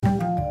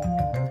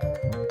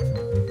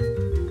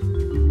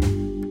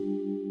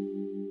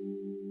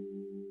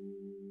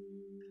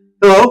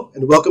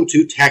and welcome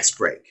to Tax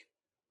Break.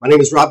 My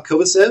name is Rob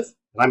Kovacev,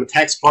 and I'm a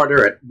tax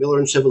partner at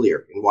Miller &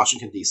 Chevalier in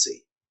Washington,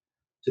 D.C.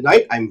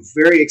 Tonight, I'm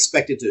very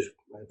excited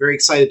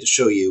to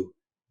show you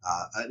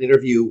an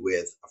interview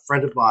with a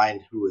friend of mine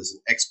who is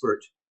an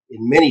expert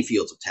in many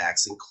fields of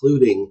tax,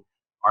 including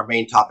our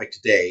main topic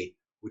today,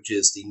 which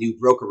is the new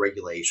broker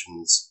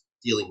regulations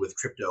dealing with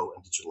crypto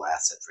and digital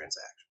asset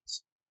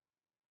transactions.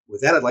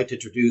 With that, I'd like to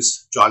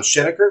introduce John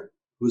Schenecker,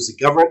 who is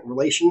the Government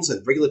Relations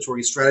and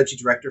Regulatory Strategy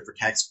Director for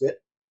TaxBit,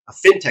 a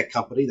fintech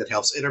company that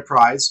helps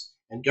enterprise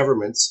and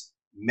governments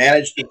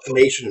manage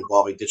information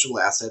involving digital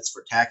assets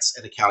for tax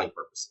and accounting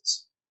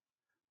purposes.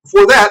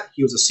 Before that,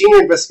 he was a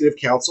senior investigative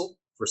counsel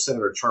for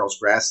Senator Charles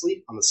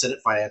Grassley on the Senate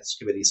Finance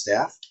Committee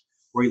staff,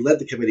 where he led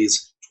the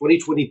committee's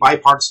 2020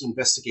 bipartisan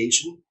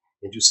investigation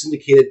into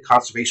syndicated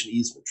conservation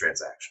easement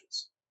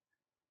transactions.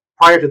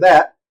 Prior to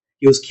that,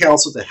 he was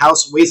counsel to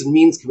House Ways and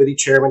Means Committee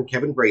Chairman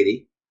Kevin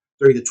Brady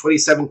during the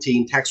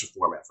 2017 tax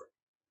reform effort.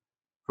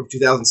 From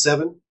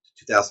 2007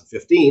 to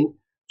 2015,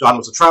 John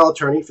was a trial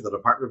attorney for the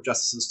Department of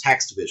Justice's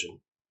Tax Division,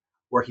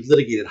 where he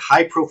litigated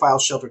high-profile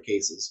shelter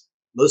cases,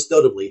 most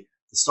notably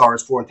the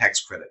STARS foreign tax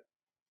credit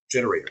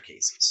generator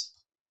cases.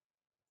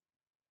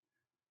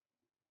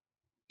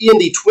 In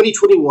the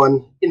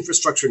 2021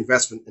 Infrastructure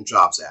Investment and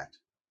Jobs Act,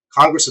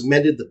 Congress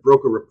amended the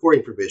broker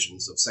reporting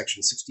provisions of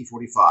Section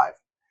 6045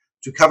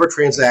 to cover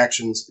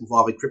transactions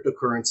involving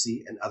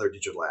cryptocurrency and other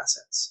digital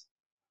assets.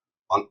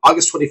 On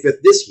August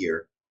 25th this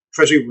year,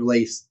 Treasury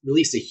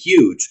released a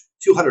huge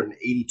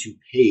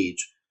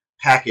 282-page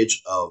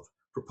package of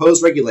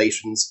proposed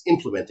regulations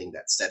implementing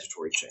that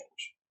statutory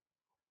change.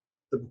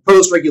 The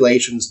proposed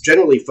regulations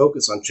generally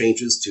focus on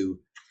changes to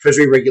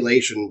Treasury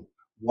Regulation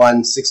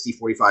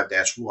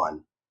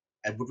 16045-1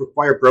 and would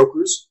require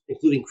brokers,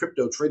 including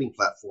crypto trading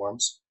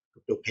platforms,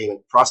 crypto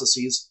payment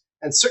processes,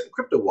 and certain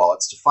crypto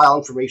wallets to file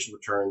information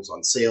returns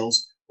on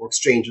sales or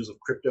exchanges of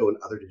crypto and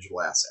other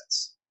digital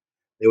assets.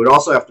 They would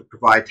also have to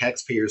provide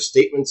taxpayers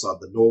statements on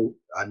the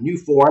new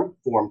Form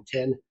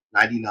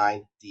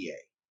 1099-DA.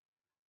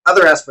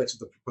 Other aspects of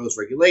the proposed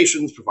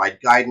regulations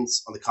provide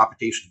guidance on the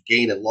computation of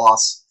gain and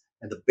loss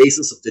and the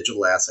basis of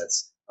digital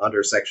assets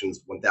under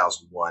Sections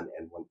 1001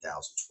 and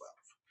 1012.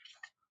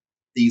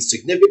 These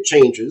significant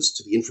changes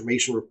to the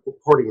information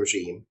reporting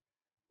regime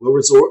will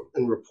result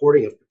in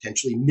reporting of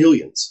potentially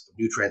millions of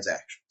new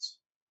transactions.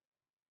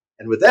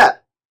 And with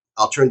that,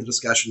 I'll turn the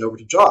discussion over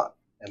to John.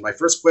 And my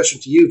first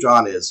question to you,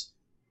 John, is,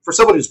 for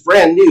someone who's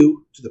brand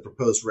new to the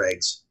proposed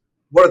regs,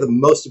 what are the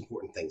most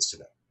important things to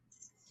know?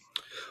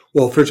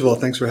 Well, first of all,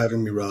 thanks for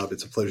having me, Rob.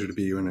 It's a pleasure to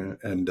be you,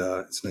 and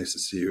it's nice to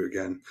see you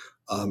again.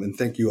 And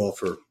thank you all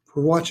for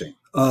watching.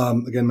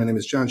 Again, my name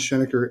is John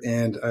Schenecker,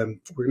 and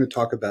we're going to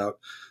talk about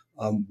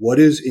what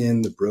is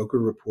in the broker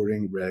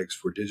reporting regs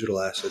for digital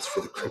assets for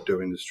the crypto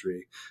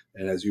industry.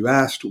 And as you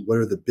asked, what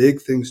are the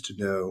big things to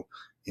know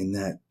in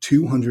that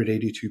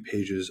 282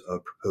 pages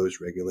of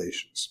proposed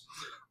regulations?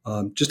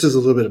 Just as a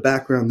little bit of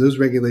background, those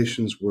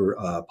regulations were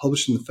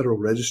published in the Federal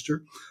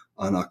Register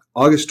on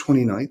August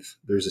 29th.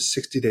 There's a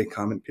 60-day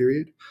comment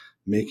period,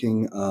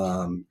 making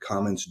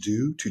comments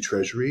due to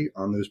Treasury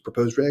on those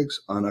proposed regs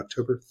on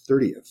October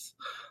 30th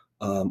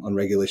on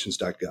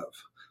regulations.gov.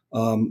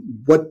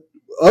 What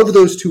of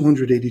those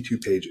 282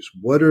 pages,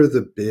 what are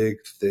the big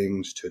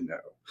things to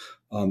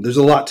know? There's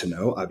a lot to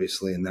know,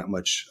 obviously, in that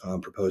much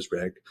proposed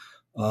reg,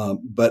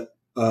 but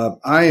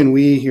I and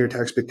we here at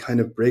TaxBit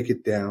kind of break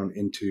it down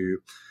into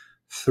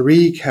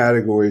three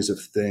categories of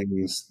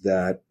things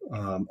that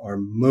are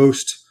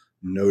most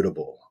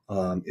notable.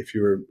 If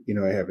you're,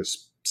 I have a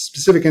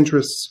specific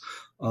interests,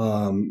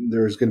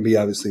 there's going to be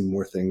obviously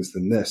more things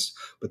than this,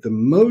 but the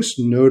most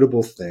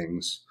notable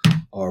things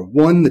are,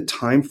 one, the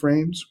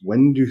timeframes.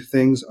 When do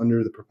things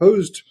under the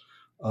proposed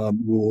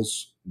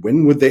rules,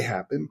 when would they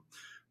happen?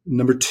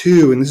 Number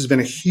two, and this has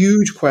been a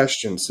huge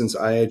question since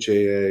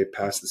IIJA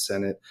passed the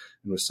Senate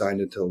and was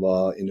signed into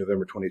law in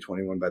November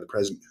 2021 by the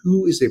president,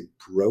 who is a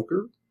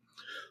broker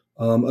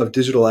of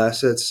digital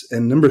assets?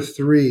 And number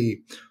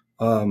three,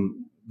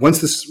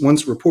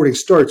 once reporting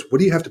starts, what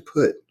do you have to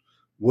put?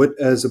 What,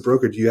 as a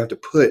broker, do you have to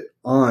put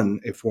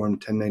on a Form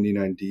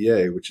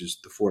 1099-DA, which is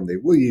the form they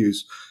will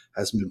use?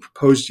 Hasn't been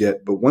proposed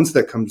yet, but once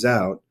that comes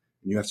out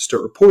and you have to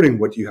start reporting,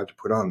 what do you have to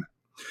put on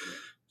that?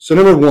 So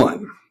number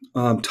one,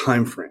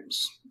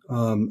 timeframes.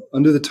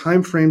 Under the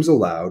timeframes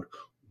allowed,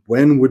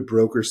 when would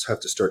brokers have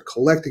to start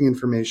collecting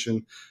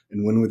information,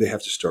 and when would they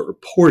have to start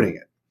reporting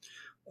it?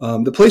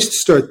 The place to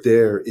start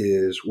there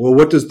is, well,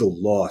 what does the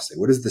law say?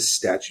 What does the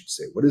statute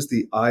say? What does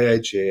the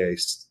IIJA,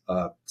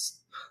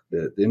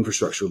 the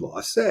infrastructure law,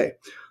 say?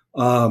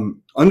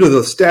 Under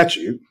the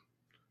statute,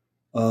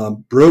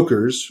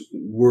 brokers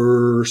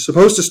were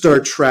supposed to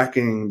start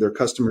tracking their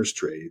customers'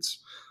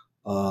 trades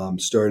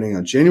starting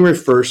on January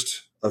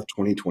 1st of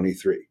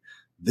 2023,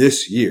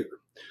 this year.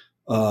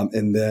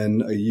 And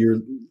then a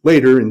year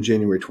later, in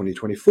January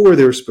 2024,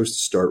 they were supposed to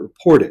start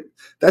reporting.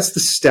 That's the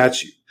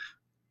statute.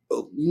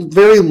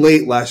 Very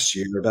late last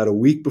year, about a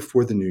week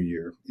before the new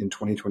year in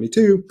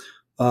 2022,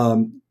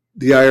 the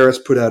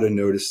IRS put out a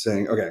notice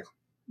saying, okay,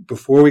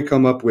 before we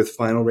come up with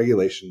final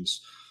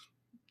regulations,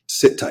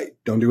 sit tight.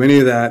 Don't do any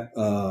of that.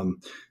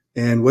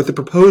 And what the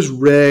proposed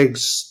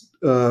regs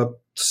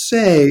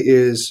say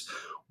is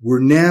we're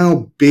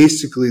now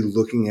basically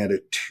looking at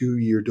a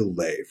 2-year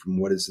delay from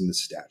what is in the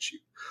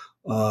statute.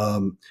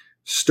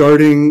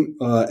 Starting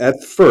at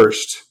the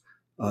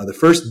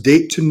first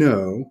date to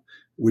know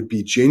would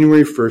be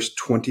January 1st,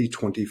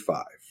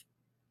 2025.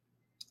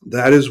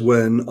 That is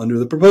when, under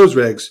the proposed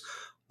regs,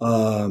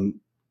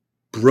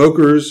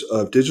 brokers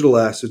of digital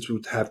assets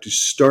would have to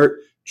start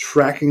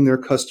tracking their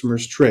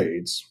customers'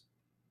 trades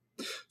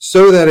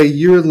so that a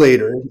year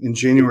later, in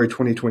January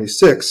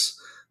 2026,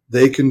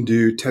 they can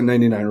do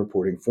 1099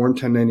 reporting, Form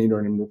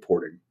 1099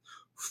 reporting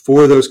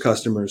for those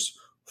customers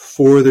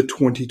for the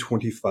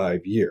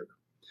 2025 year.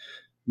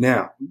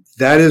 Now,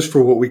 that is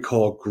for what we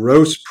call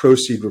gross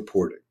proceed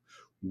reporting.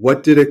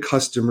 What did a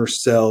customer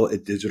sell a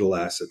digital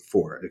asset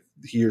for? If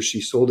he or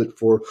she sold it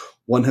for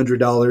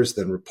 $100,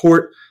 then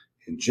report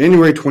in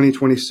January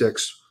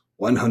 2026,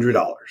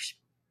 $100.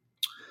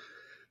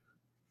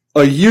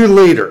 A year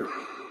later,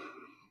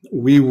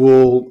 we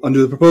will,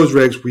 under the proposed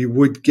regs, we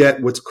would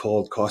get what's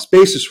called cost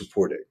basis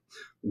reporting,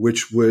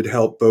 which would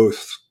help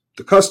both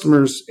the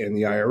customers and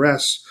the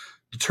IRS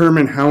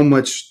determine how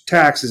much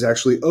tax is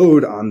actually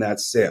owed on that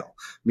sale.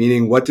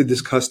 Meaning, what did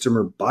this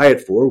customer buy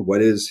it for?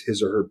 What is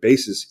his or her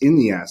basis in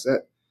the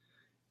asset?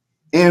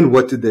 And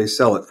what did they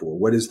sell it for?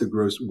 What are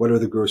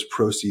the gross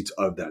proceeds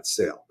of that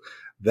sale?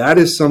 That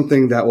is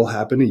something that will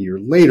happen a year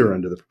later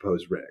under the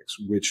proposed regs,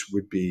 which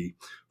would be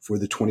for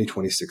the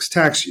 2026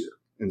 tax year.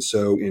 And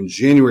so in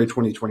January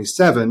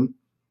 2027,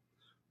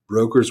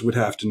 brokers would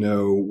have to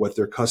know what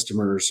their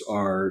customers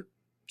are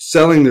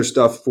selling their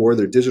stuff for,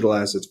 their digital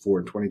assets for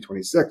in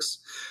 2026,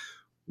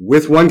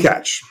 with one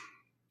catch,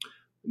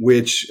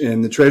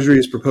 and the Treasury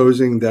is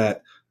proposing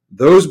that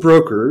those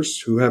brokers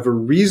who have a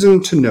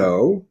reason to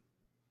know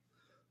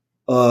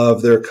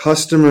of their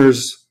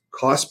customers'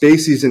 cost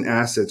bases and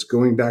assets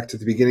going back to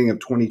the beginning of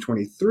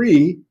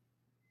 2023,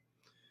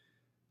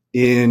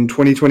 in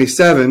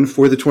 2027,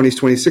 for the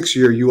 2026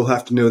 year, you will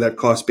have to know that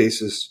cost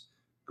basis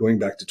going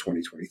back to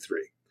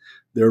 2023.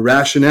 Their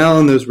rationale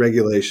in those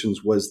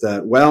regulations was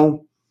that,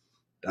 well,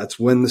 that's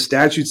when the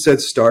statute said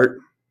start.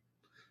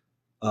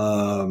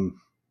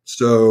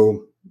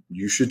 So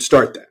you should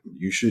start that.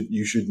 You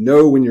should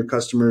know when your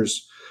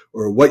customers,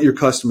 or what your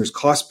customers'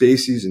 cost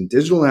bases and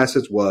digital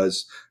assets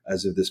was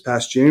as of this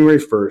past January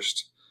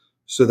 1st,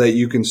 so that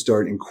you can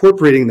start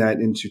incorporating that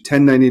into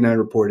 1099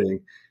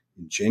 reporting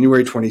in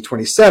January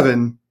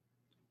 2027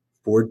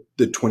 for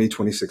the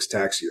 2026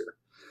 tax year.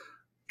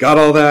 Got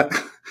all that?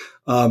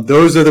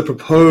 Those are the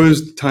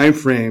proposed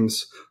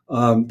timeframes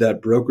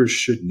that brokers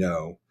should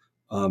know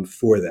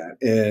for that.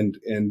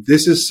 And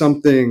this is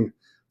something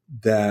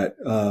that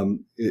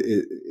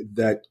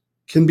that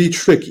can be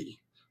tricky.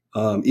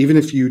 Even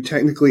if you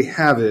technically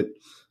have it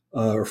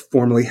or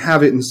formally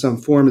have it in some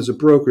form as a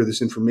broker,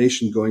 this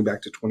information going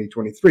back to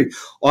 2023.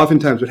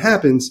 Oftentimes what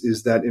happens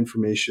is that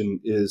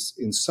information is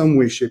in some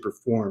way, shape, or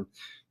form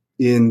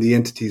in the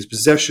entity's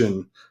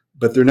possession,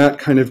 but they're not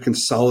kind of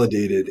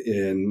consolidated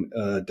in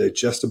a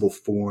digestible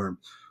form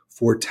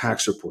for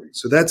tax reporting.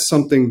 So that's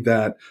something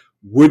that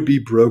would-be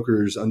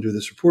brokers under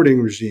this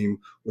reporting regime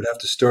would have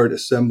to start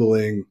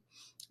assembling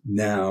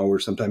now or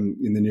sometime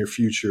in the near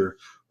future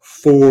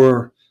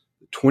for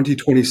the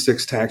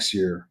 2026 tax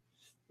year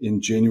in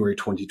January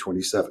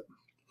 2027.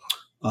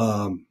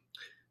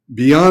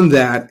 Beyond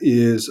that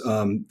is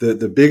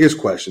the biggest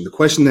question, the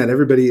question that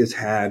everybody has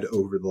had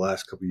over the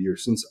last couple of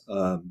years since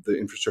the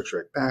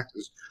Infrastructure Act passed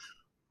is,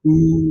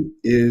 who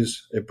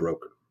is a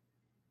broker?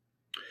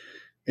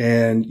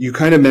 And you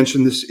kind of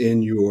mentioned this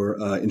in your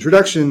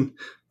introduction.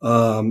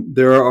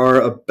 There are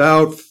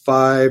about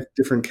 5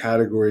 different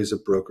categories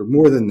of broker,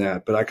 more than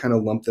that, but I kind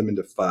of lump them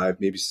into 5,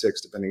 maybe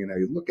 6, depending on how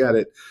you look at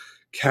it,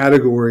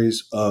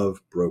 categories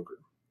of broker.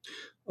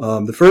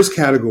 The first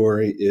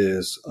category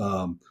is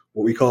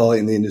what we call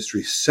in the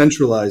industry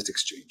centralized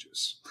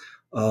exchanges.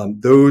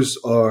 Those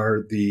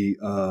are the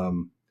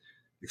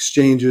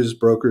exchanges,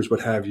 brokers,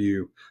 what have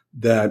you,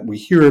 that we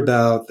hear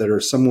about that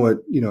are somewhat,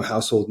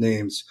 household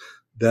names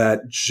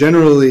that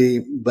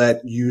generally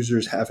let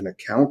users have an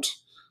account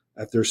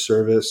at their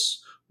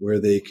service where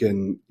they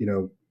can,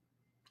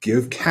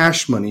 give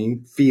cash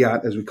money,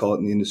 fiat as we call it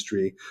in the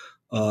industry,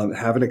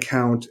 have an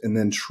account and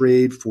then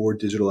trade for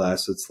digital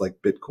assets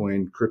like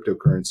Bitcoin,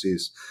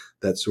 cryptocurrencies,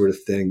 that sort of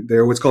thing.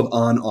 They're what's called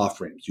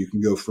on-off ramps. You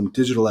can go from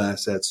digital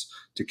assets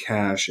to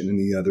cash and in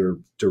the other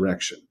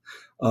direction.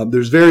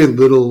 There's very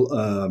little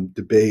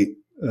debate.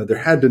 There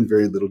had been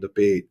very little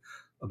debate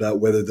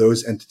about whether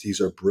those entities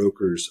are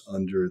brokers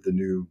under the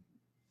new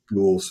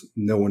rules.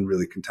 No one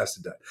really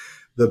contested that.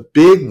 The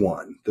big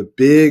one, the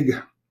big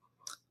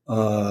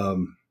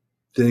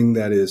thing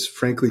that is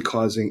frankly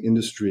causing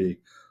industry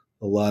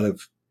a lot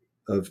of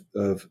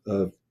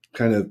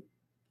kind of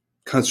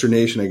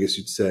consternation, I guess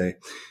you'd say,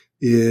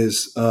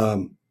 is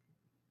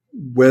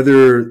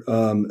whether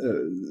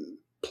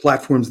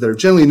platforms that are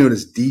generally known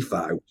as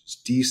DeFi, which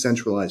is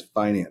decentralized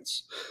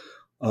finance,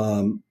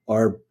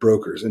 are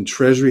brokers. And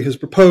Treasury has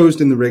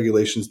proposed in the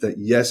regulations that,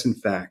 yes, in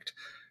fact,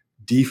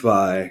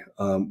 DeFi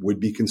would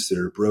be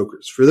considered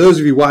brokers. For those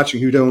of you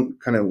watching who don't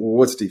well,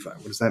 what's DeFi?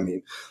 What does that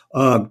mean?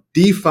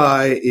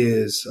 DeFi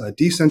is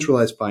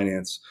decentralized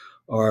finance,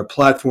 are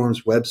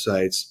platforms,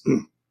 websites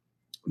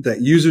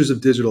that users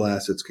of digital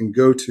assets can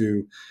go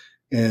to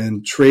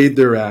and trade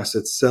their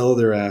assets, sell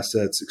their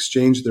assets,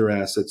 exchange their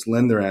assets,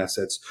 lend their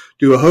assets,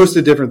 do a host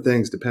of different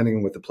things depending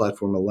on what the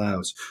platform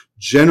allows,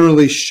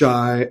 generally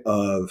shy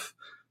of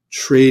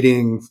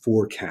trading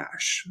for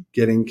cash,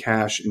 getting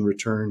cash in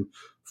return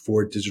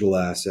for digital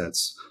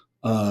assets.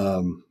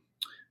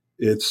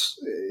 It's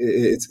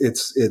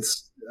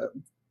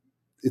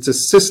a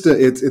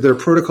system. There are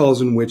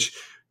protocols in which,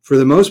 for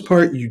the most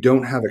part, you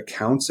don't have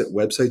accounts at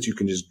websites. You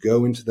can just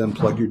go into them,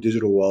 plug your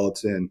digital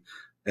wallets in,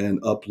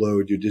 and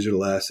upload your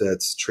digital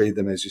assets, trade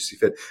them as you see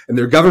fit. And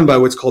they're governed by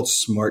what's called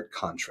smart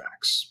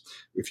contracts.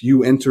 If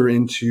you enter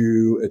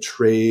into a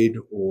trade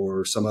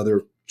or some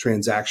other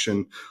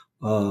transaction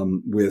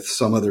with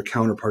some other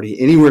counterparty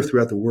anywhere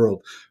throughout the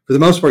world, for the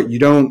most part, you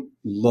don't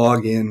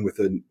log in with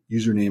a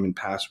username and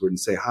password and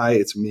say, "Hi,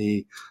 it's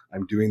me.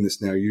 I'm doing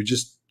this now." You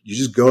just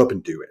go up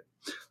and do it.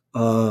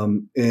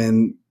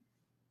 And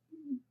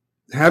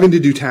having to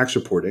do tax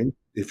reporting,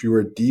 if you were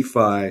a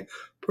DeFi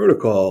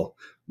protocol,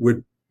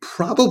 would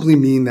probably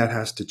mean that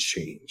has to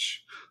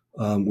change,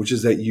 which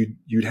is that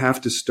you'd have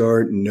to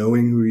start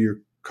knowing who your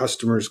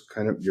customers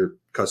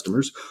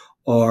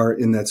are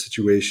in that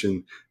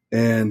situation.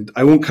 And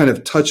I won't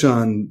touch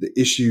on the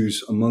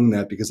issues among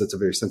that because that's a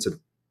very sensitive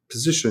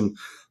position.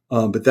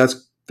 But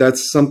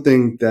that's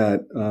something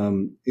that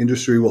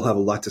industry will have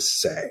a lot to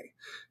say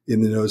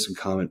in the notice and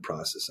comment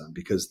process on,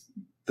 because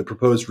the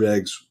proposed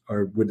regs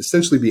would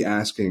essentially be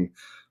asking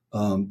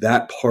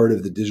that part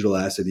of the digital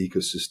asset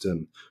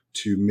ecosystem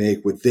to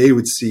make what they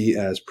would see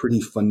as pretty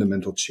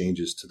fundamental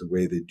changes to the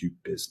way they do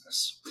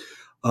business.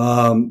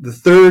 The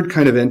third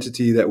kind of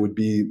entity that would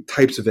be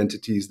types of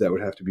entities that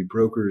would have to be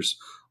brokers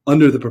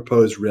under the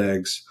proposed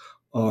regs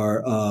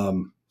are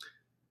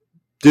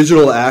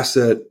digital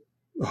asset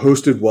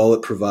hosted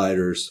wallet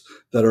providers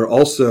that are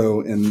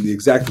also, and the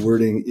exact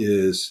wording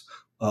is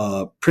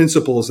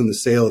principals in the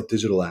sale of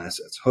digital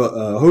assets.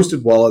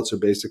 Hosted wallets are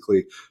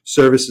basically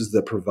services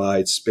that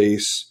provide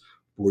space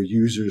for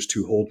users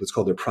to hold what's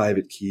called their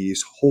private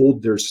keys,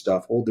 hold their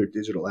stuff, hold their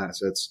digital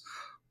assets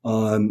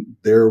on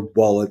their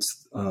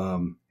wallets.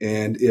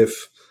 And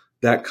if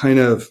that kind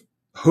of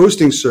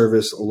hosting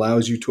service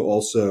allows you to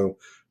also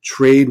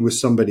trade with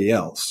somebody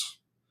else,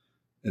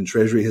 and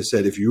Treasury has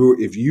said if you,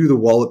 the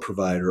wallet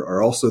provider,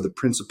 are also the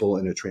principal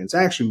in a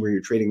transaction where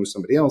you're trading with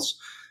somebody else,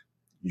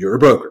 you're a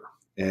broker.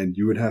 And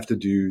you would have to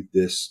do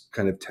this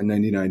kind of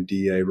 1099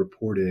 DA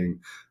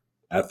reporting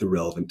at the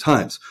relevant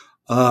times.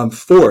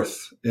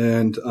 Fourth,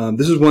 and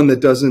this is one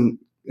that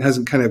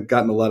hasn't kind of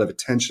gotten a lot of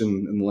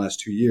attention in the last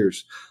 2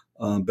 years,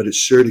 but it's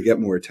sure to get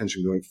more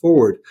attention going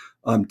forward.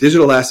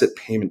 Digital asset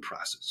payment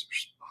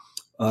processors.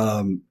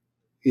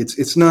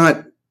 It's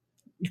not,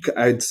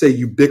 I'd say,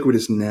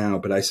 ubiquitous now,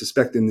 but I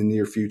suspect in the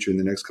near future, in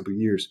the next couple of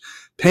years,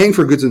 paying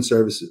for goods and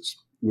services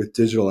with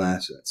digital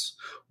assets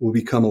will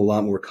become a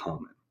lot more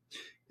common.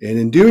 And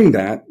in doing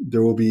that,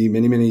 there will be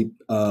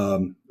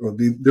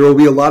there will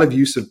be a lot of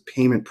use of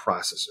payment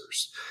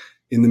processors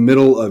in the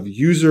middle of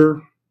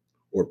user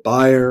or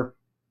buyer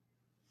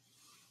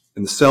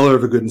and the seller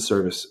of a good and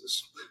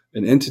services.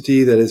 An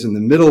entity that is in the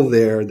middle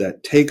there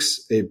that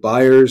takes a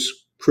buyer's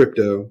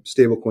crypto,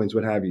 stablecoins,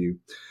 what have you,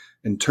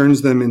 and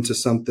turns them into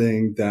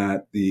something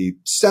that the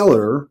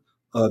seller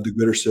of the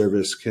good or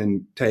service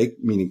can take,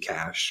 meaning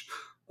cash.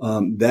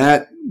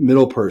 That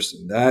middle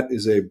person, that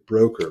is a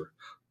broker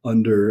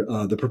under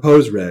the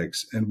proposed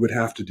regs and would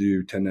have to do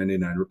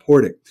 1099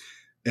 reporting.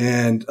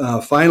 And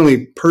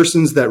finally,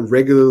 persons that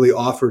regularly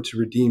offer to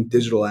redeem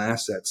digital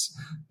assets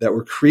that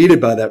were created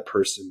by that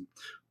person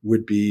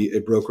would be a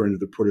broker under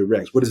the reported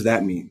regs. What does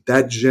that mean?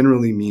 That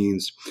generally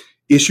means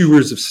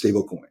issuers of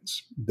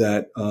stablecoins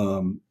that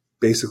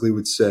basically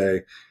would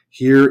say,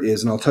 here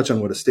is, and I'll touch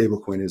on what a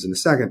stablecoin is in a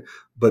second,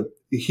 but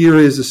here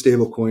is a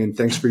stablecoin.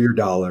 Thanks for your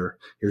dollar.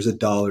 Here's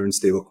 $1 in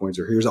stablecoins,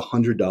 or here's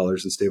 $100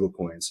 in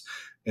stablecoins.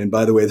 And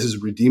by the way, this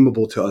is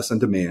redeemable to us on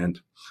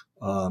demand.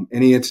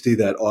 Any entity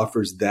that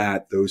offers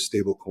those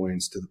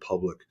stablecoins to the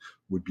public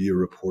would be a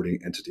reporting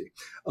entity.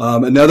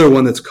 Another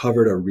one that's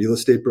covered are real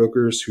estate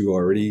brokers who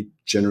already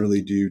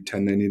generally do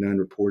 1099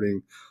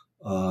 reporting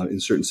in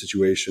certain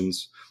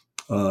situations.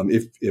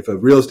 If a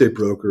real estate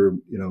broker,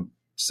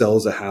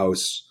 sells a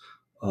house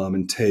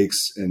and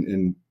takes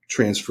and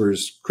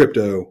transfers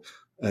crypto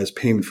as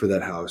payment for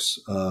that house,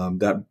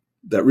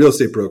 that real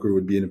estate broker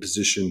would be in a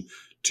position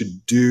to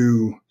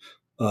do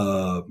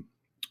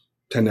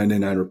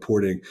 1099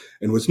 reporting.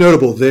 And what's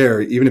notable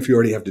there, even if you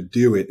already have to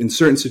do it, in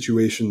certain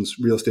situations,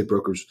 real estate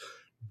brokers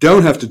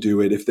don't have to do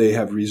it if they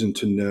have reason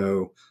to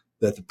know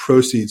that the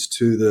proceeds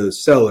to the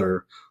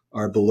seller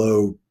are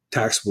below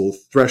taxable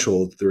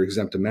threshold, they're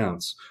exempt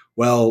amounts.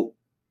 Well,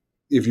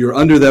 if you're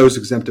under those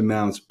exempt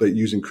amounts but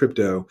using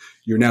crypto,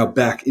 you're now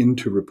back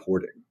into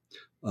reporting.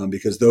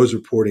 because those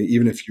reporting,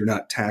 even if you're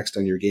not taxed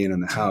on your gain on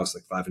the house,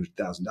 like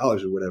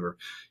 $500,000 or whatever,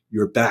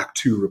 you're back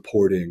to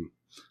reporting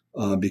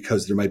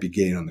because there might be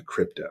gain on the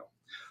crypto.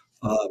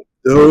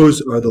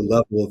 Those are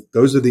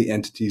those are the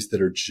entities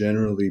that are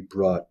generally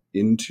brought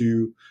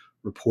into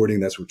reporting.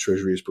 That's what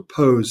Treasury has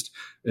proposed.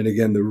 And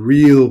again, the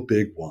real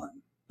big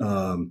one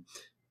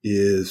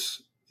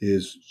is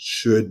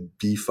should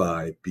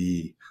DeFi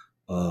be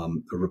a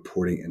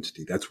reporting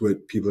entity? That's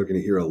what people are going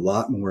to hear a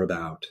lot more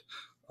about.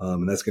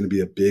 And that's going to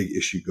be a big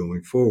issue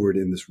going forward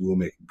in this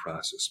rulemaking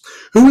process.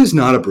 Who is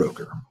not a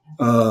broker?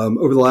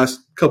 Over the last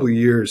couple of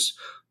years,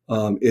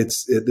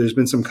 there's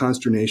been some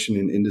consternation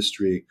in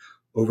industry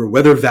over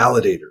whether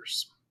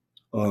validators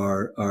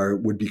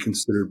would be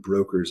considered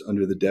brokers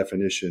under the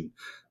definition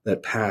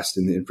that passed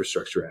in the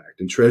Infrastructure Act.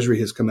 And Treasury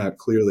has come out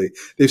clearly.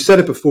 They've said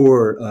it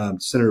before,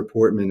 Senator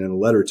Portman in a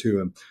letter to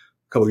him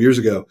a couple of years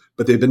ago,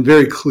 but they've been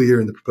very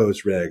clear in the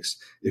proposed regs.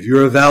 If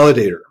you're a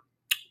validator,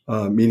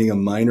 meaning a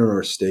miner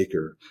or a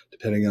staker,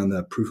 depending on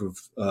the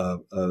proof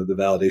of the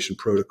validation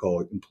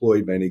protocol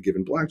employed by any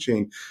given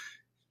blockchain,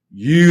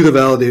 you, the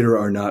validator,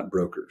 are not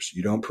brokers.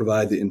 You don't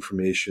provide the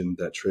information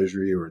that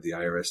Treasury or the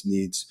IRS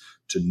needs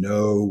to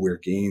know where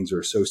gains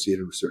are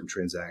associated with certain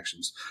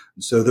transactions.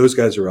 And so those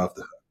guys are off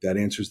the hook. That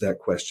answers that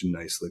question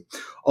nicely.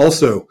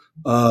 Also,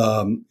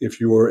 if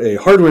you're a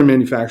hardware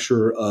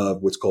manufacturer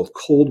of what's called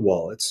cold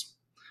wallets,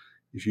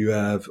 if you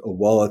have a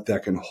wallet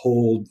that can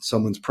hold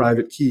someone's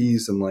private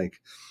keys and like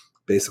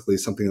basically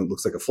something that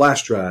looks like a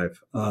flash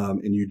drive,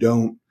 and you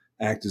don't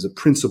act as a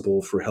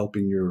principal for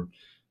helping your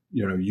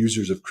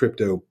users of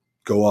crypto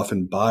go off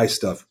and buy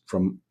stuff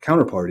from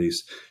counterparties,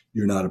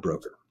 you're not a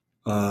broker.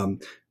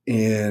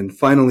 And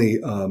finally,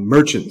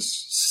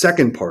 merchants,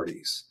 second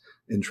parties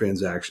in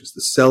transactions,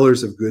 the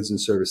sellers of goods and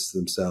services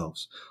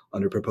themselves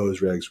under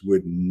proposed regs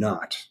would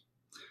not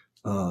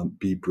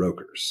be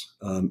brokers.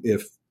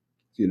 If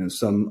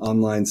some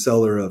online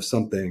seller of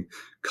something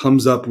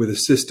comes up with a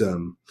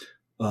system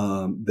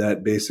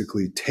that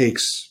basically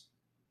takes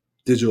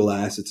digital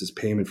assets as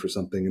payment for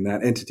something, and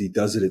that entity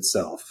does it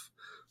itself,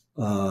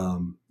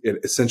 it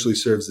essentially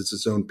serves as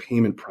its own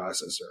payment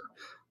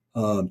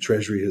processor.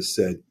 Treasury has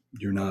said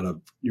you're not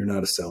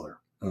a seller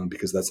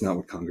because that's not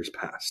what Congress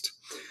passed.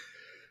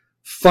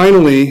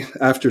 Finally,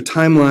 after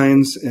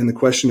timelines and the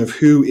question of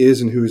who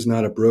is and who is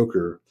not a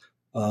broker,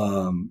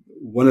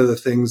 one of the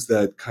things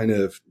that kind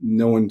of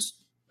no one's,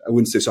 I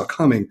wouldn't say saw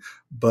coming,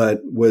 but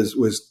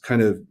was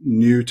kind of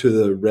new to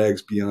the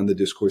regs beyond the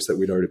discourse that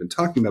we'd already been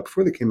talking about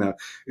before they came out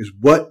is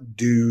what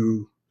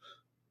do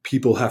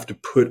people have to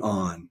put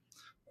on?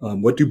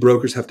 What do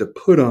brokers have to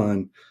put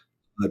on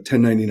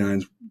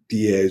 1099s,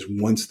 DAs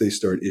once they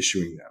start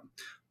issuing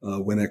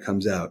them, when that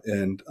comes out?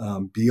 And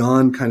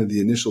beyond kind of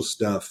the initial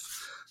stuff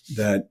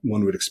that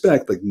one would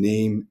expect, like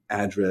name,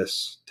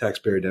 address,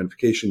 taxpayer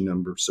identification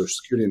number, social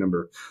security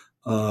number,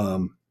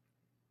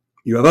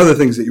 you have other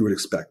things that you would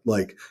expect,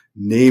 like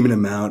name and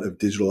amount of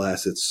digital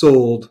assets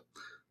sold,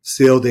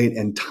 sale date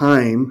and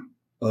time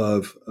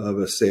of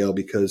a sale,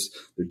 because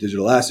they're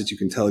digital assets. You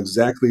can tell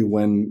exactly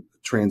when a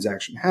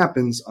transaction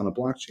happens on a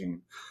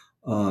blockchain.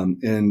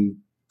 And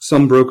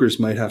some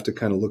brokers might have to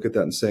kind of look at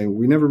that and say,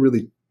 we never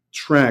really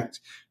tracked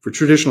for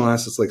traditional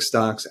assets like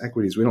stocks,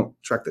 equities. We don't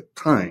track the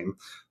time.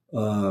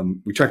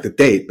 We track the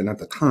date, but not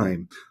the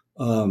time.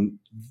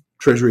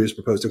 Treasury has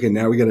proposed, okay,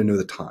 now we got to know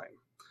the time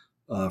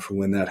for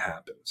when that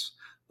happens.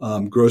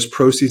 Gross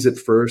proceeds at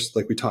first,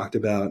 like we talked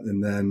about,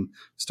 and then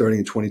starting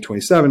in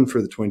 2027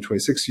 for the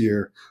 2026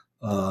 year,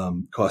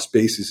 cost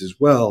basis as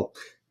well.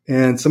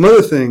 And some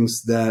other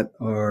things that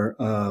are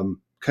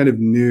kind of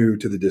new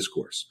to the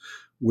discourse,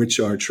 which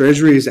are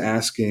Treasury is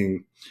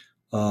asking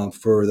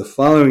for the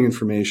following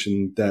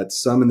information that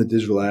some in the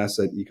digital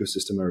asset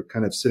ecosystem are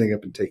kind of sitting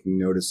up and taking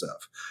notice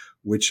of,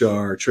 which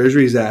are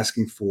Treasury is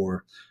asking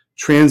for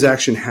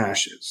transaction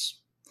hashes,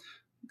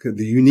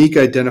 the unique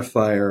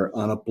identifier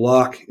on a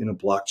block in a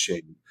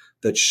blockchain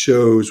that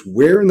shows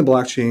where in the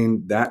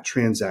blockchain that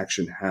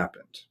transaction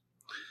happened.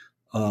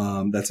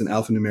 That's an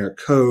alphanumeric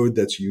code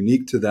that's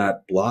unique to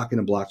that block in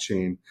a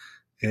blockchain,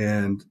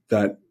 and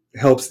that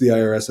helps the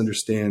IRS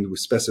understand with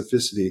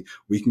specificity.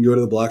 We can go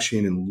to the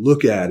blockchain and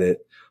look at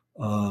it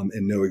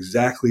and know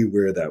exactly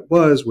where that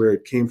was, where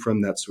it came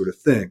from, that sort of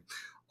thing.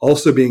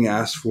 Also being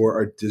asked for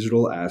are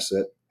digital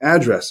asset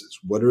addresses.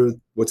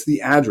 What's the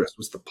address?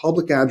 What's the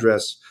public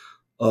address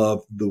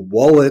of the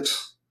wallet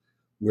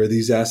where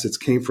these assets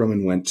came from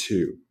and went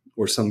to,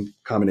 or some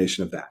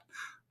combination of that,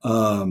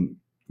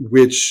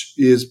 which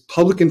is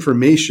public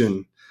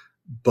information,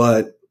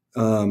 but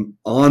on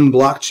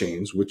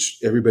blockchains, which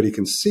everybody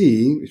can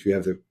see if you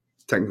have the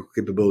technical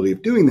capability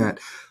of doing that.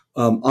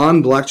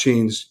 On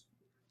blockchains,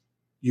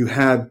 you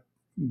have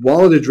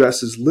wallet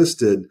addresses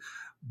listed,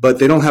 but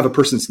they don't have a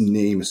person's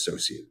name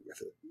associated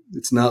with it.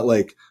 It's not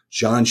like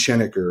John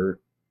Schenecker,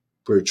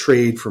 for a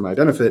trade for my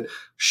benefit,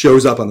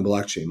 shows up on the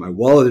blockchain. My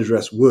wallet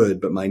address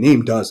would, but my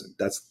name doesn't.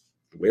 That's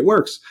the way it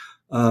works.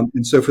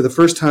 And so for the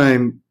first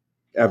time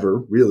ever,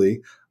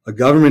 really, a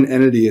government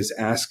entity is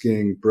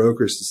asking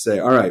brokers to say,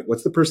 all right,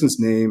 what's the person's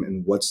name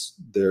and what's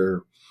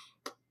their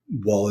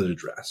wallet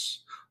address,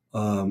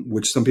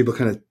 which some people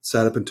kind of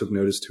sat up and took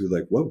notice to,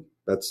 like, whoa,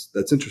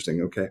 that's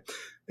interesting. Okay.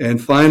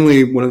 And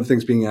finally, one of the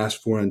things being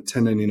asked for on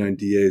 1099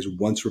 DAs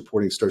once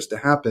reporting starts to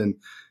happen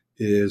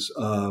is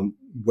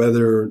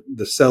whether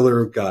the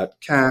seller got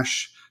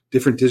cash,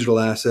 different digital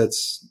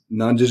assets,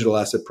 non-digital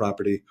asset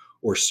property,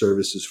 or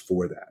services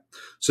for that.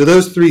 So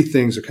those three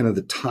things are kind of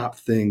the top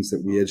things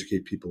that we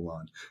educate people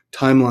on.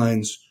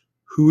 Timelines,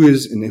 who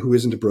is and who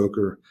isn't a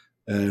broker,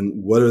 and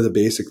what are the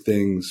basic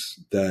things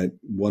that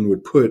what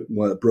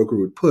a broker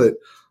would put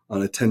on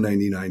a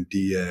 1099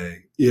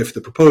 DA if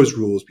the proposed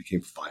rules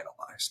became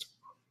finalized.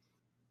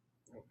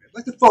 I'd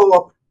like to follow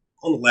up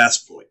on the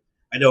last point.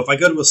 I know if I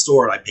go to a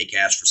store and I pay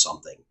cash for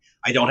something,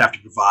 I don't have to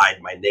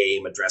provide my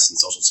name, address, and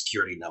social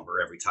security number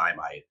every time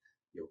I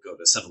go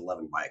to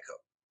 7-Eleven and buy a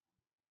Coke.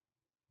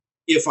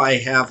 If I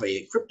have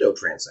a crypto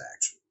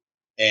transaction,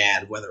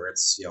 and whether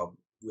it's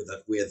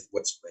with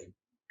what's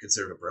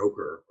considered a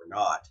broker or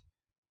not,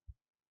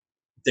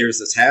 there's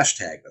this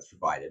hashtag that's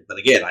provided. But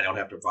again, I don't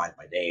have to provide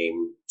my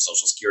name,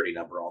 social security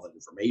number, all that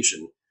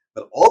information.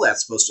 But all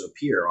that's supposed to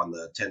appear on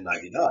the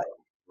 1099,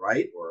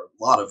 right? Or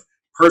a lot of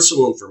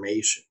personal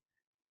information.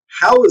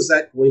 How is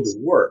that going to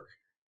work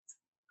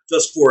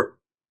just for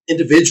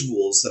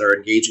individuals that are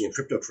engaging in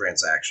crypto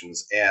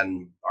transactions?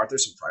 And aren't there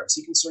some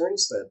privacy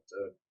concerns that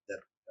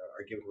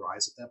are given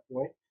rise at that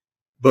point?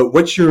 But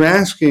what you're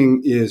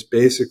asking is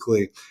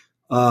basically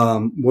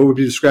what would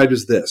be described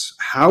as this: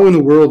 how in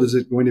the world is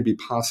it going to be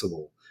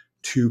possible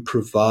to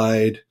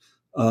provide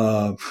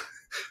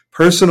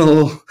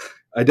personal,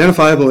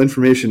 identifiable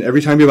information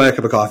every time you buy a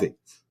cup of coffee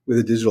with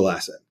a digital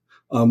asset?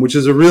 Which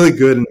is a really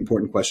good and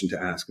important question to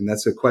ask. And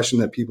that's a question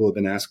that people have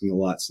been asking a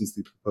lot since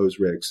the proposed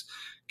regs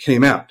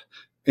came out.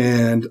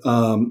 And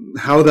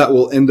how that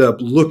will end up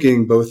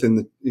looking both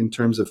in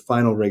terms of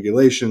final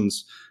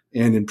regulations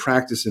and in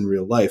practice in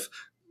real life,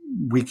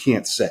 we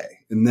can't say.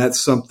 And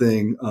that's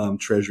something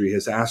Treasury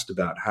has asked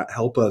about.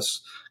 Help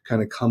us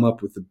kind of come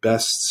up with the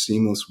best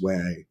seamless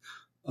way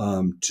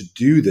to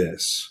do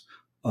this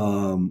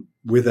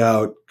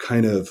without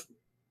kind of,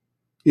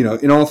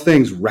 in all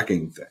things,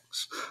 wrecking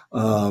things,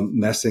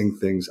 messing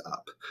things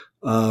up.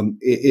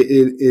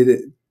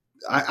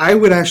 I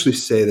would actually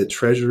say that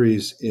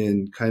Treasury's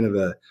in kind of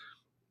a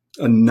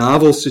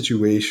novel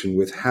situation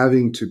with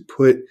having to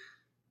put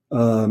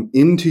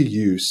into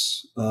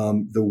use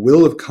the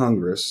will of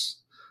Congress.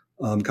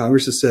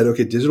 Congress has said,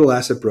 okay, digital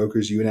asset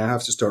brokers, you now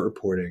have to start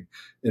reporting.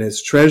 And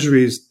it's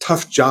Treasury's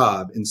tough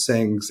job in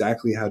saying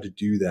exactly how to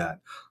do that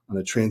on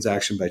a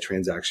transaction by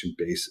transaction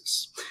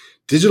basis.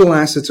 Digital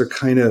assets are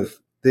kind of,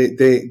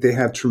 they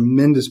have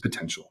tremendous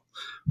potential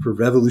for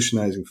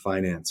revolutionizing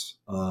finance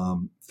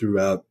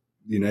throughout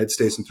the United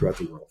States and throughout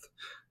the world.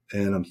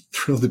 And I'm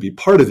thrilled to be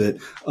part of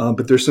it.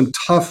 But there's some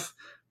tough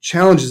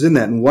challenges in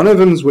that. And one of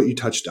them is what you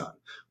touched on,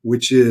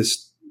 which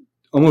is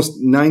almost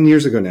 10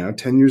 years ago now,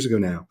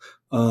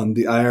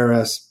 the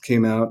IRS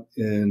came out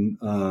in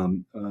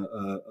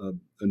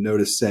a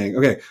notice saying,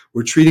 okay,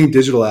 we're treating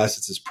digital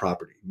assets as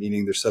property,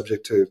 meaning they're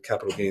subject to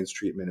capital gains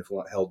treatment if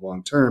held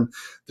long term.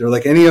 They're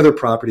like any other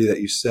property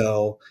that you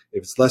sell.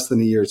 If it's less than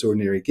a year, it's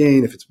ordinary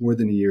gain. If it's more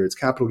than a year, it's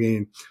capital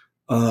gain.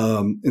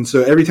 And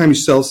so every time you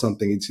sell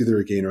something, it's either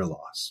a gain or a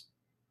loss.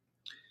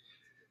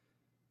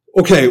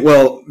 Okay,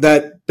 well,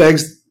 that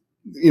begs,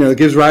 it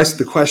gives rise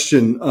to the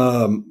question,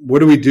 what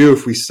do we do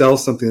if we sell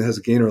something that has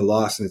a gain or a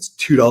loss and it's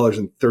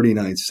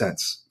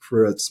 $2.39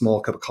 for a small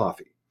cup of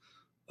coffee?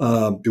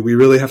 Do we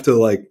really have to,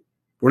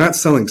 we're not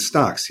selling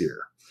stocks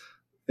here.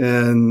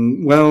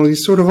 And, well, you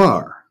sort of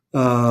are.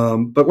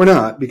 But we're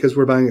not, because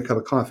we're buying a cup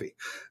of coffee.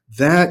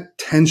 That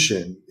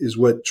tension is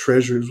what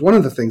one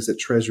of the things that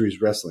Treasury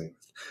is wrestling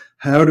with.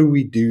 How do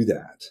we do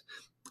that?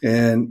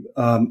 And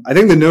I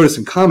think the notice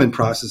and comment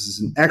process is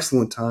an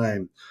excellent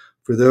time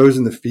for those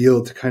in the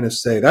field to kind of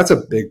say, that's a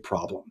big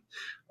problem.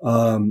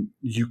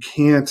 You're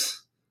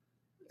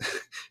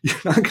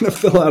not going to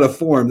fill out a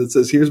form that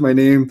says, here's my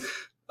name,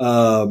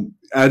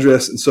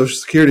 address, and social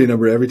security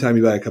number every time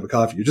you buy a cup of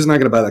coffee. You're just not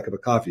going to buy that cup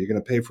of coffee. You're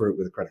going to pay for it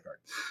with a credit card.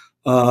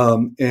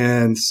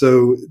 And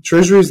so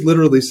Treasury's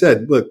literally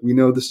said, look, we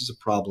know this is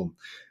a problem.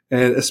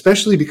 And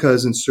especially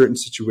because in certain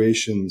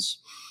situations,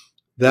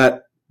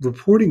 that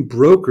reporting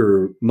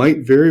broker might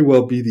very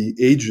well be the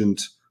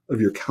agent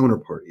of your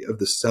counterparty, of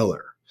the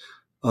seller.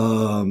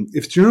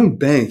 If it's your own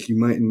bank,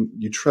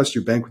 you trust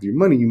your bank with your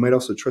money. You might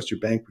also trust your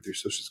bank with your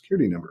social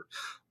security number.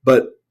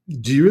 But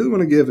do you really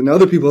want to give, and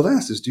other people have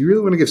asked this, do you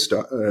really want to give,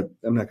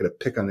 I'm not going to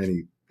pick on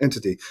any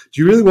entity.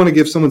 Do you really want to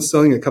give someone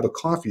selling a cup of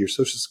coffee your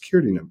social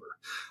security number?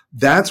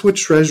 That's what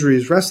Treasury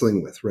is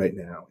wrestling with right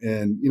now.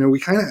 And,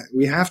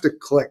 we have to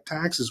collect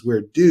taxes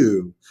where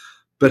due,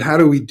 but how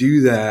do we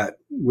do that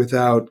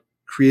without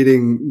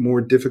creating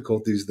more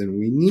difficulties than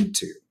we need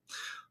to?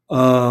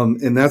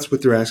 And that's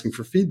what they're asking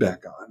for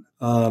feedback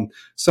on.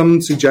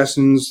 Some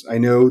suggestions I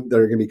know that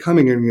are going to be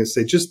coming are going to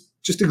say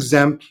just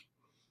exempt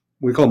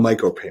what we call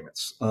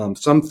micropayments,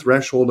 some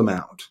threshold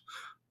amount.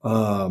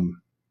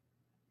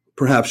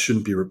 Perhaps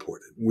shouldn't be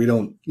reported. We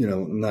don't,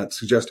 I'm not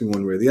suggesting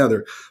one way or the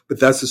other, but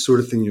that's the sort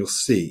of thing you'll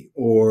see.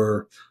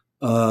 Or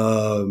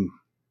There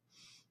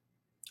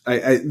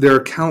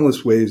are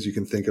countless ways you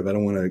can think of. I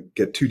don't want to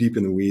get too deep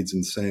in the weeds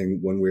in saying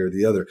one way or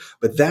the other,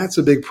 but that's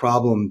a big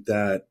problem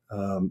that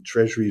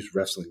Treasury is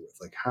wrestling with.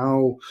 Like,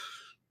 how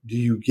do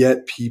you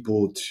get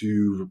people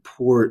to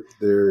report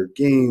their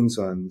gains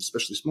on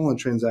especially smaller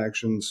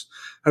transactions?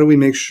 How do we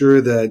make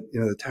sure that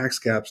the tax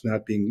gap's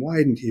not being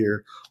widened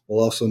here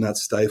while also not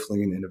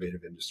stifling an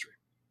innovative industry?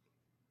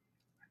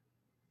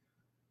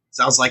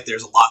 Sounds like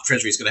there's a lot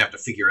Treasury's going to have to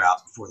figure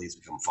out before these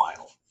become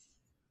final.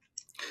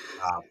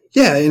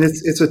 Yeah, and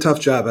it's a tough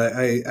job.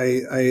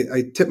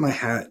 I tip my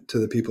hat to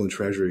the people in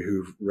Treasury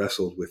who've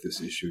wrestled with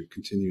this issue,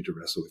 continue to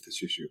wrestle with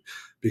this issue,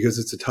 because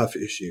it's a tough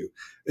issue.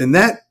 And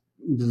that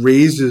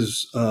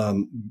raises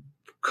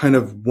kind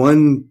of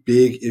one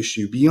big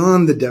issue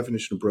beyond the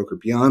definition of broker,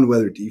 beyond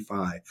whether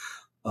DeFi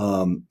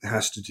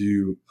has to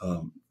do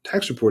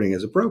tax reporting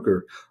as a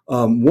broker.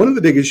 One of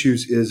the big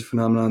issues is a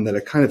phenomenon that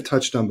I kind of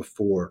touched on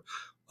before,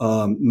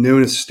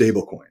 known as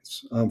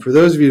stablecoins. For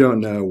those of you who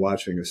don't know,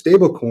 watching, a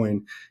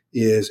stablecoin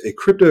is a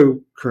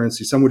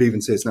cryptocurrency. Some would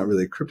even say it's not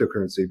really a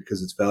cryptocurrency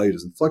because its value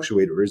doesn't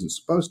fluctuate or isn't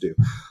supposed to.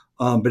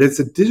 But it's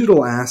a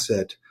digital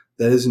asset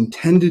that is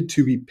intended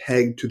to be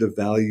pegged to the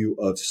value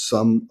of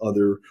some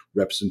other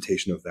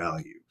representation of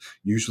value,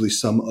 usually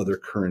some other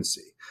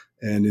currency.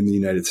 And in the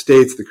United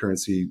States, the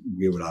currency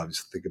we would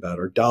obviously think about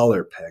are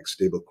dollar-pegged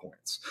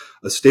stablecoins.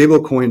 A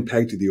stablecoin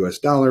pegged to the US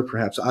dollar,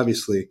 perhaps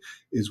obviously,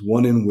 is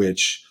one in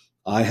which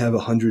I have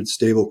 100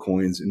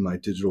 stablecoins in my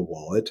digital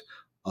wallet.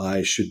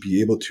 I should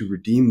be able to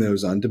redeem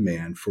those on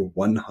demand for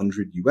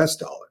 100 US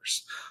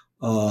dollars.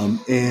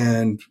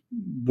 And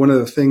one of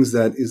the things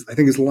that I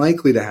think is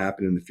likely to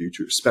happen in the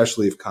future,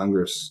 especially if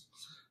Congress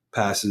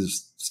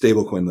passes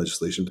stablecoin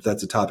legislation, but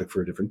that's a topic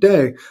for a different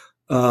day,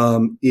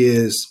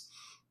 is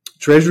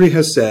Treasury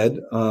has said,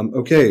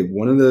 okay,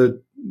 one of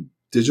the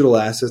digital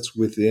assets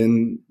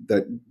within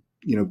that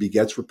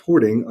begets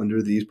reporting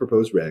under these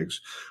proposed regs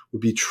would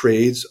be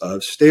trades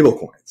of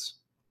stablecoins.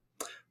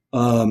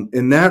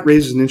 And that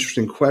raises an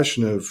interesting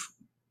question of,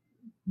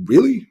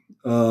 really?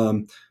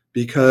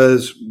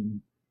 Because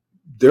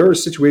there are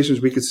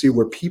situations we could see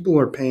where people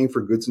are paying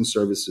for goods and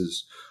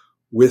services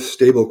with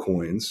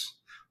stablecoins,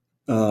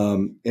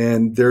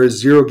 and there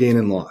is zero gain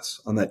and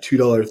loss on that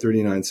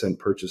 $2.39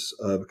 purchase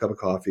of a cup of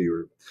coffee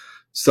or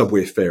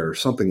subway fare or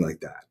something like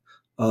that.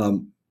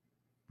 Well,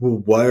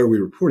 why are we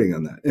reporting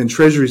on that? And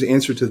Treasury's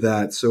answer to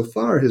that so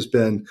far has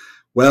been,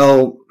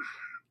 well,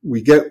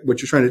 we get what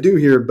you're trying to do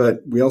here, but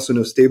we also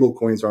know stable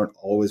coins aren't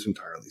always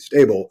entirely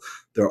stable.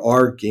 There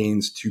are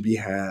gains to be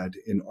had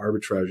in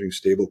arbitraging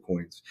stable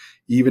coins,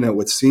 even at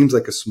what seems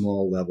like a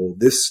small level.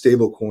 This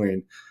stable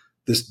coin,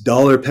 this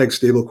dollar-pegged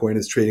stable coin,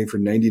 is trading for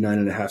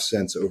 99.5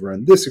 cents over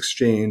on this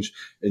exchange,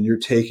 and you're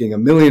taking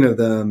 1 million of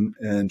them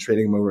and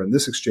trading them over on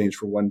this exchange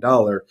for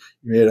 $1.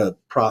 You made a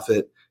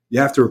profit. You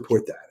have to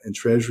report that. And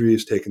Treasury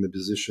has taken the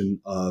position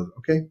of,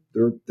 okay,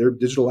 they're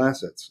digital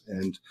assets,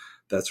 and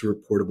that's a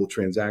reportable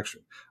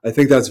transaction. I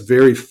think that's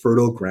very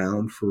fertile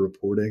ground for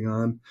reporting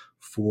on,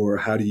 for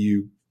how do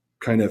you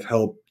kind of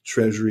help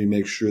Treasury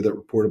make sure that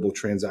reportable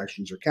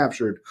transactions are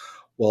captured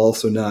while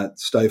also not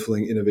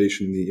stifling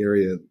innovation in the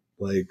area.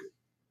 Like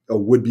a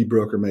would-be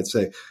broker might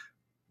say,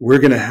 we're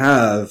going to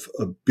have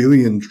 1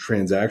 billion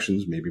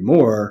transactions, maybe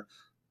more,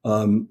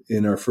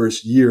 in our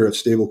first year of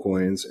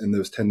stablecoins, and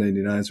those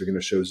 1099s are going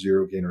to show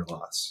zero gain or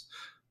loss.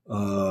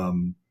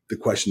 The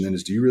question then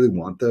is, do you really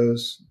want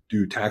those?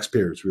 Do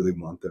taxpayers really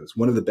want those?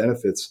 One of the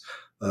benefits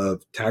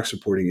of tax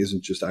reporting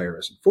isn't just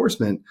IRS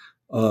enforcement.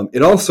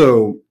 It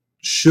also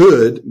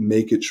should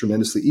make it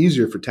tremendously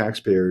easier for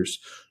taxpayers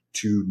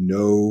to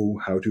know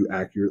how to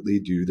accurately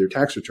do their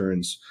tax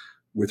returns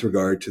with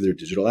regard to their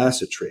digital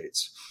asset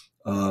trades.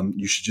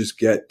 You should just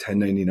get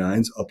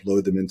 1099s,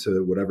 upload them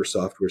into whatever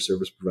software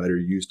service provider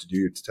you use to do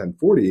your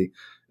 1040,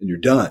 and you're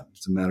done.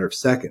 It's a matter of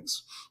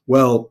seconds.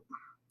 Well,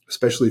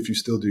 especially if you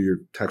still do your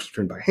tax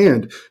return by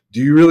hand, do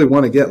you really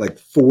want to get like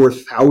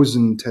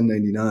 4,000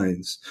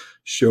 1099s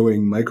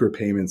showing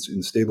micropayments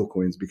in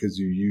stablecoins because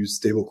you use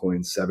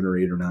stablecoins 7 or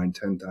 8 or 9,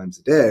 10 times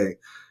a day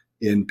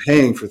in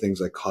paying for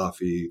things like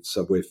coffee,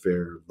 subway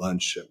fare,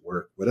 lunch at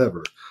work,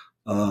 whatever?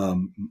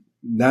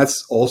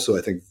 That's also,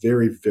 I think,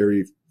 very,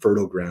 very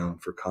fertile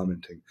ground for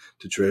commenting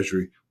to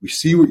Treasury. We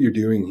see what you're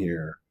doing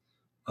here.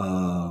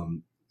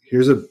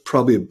 Here's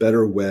probably a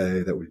better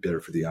way that would be better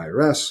for the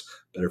IRS,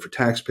 better for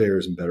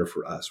taxpayers, and better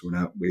for us. We're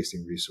not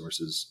wasting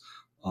resources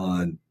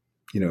on,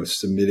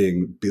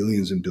 submitting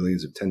billions and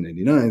billions of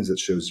 1099s that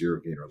show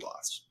zero gain or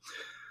loss.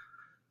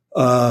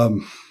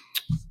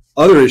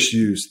 Other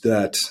issues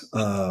that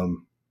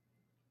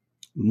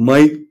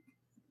might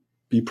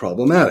be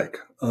problematic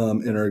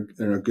and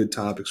are good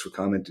topics for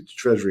commenting to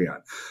Treasury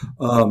on.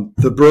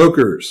 The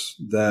brokers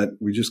that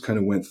we just kind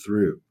of went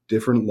through,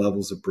 different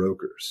levels of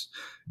brokers.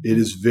 It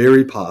is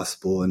very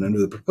possible, and under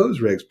the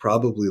proposed regs,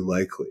 probably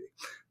likely,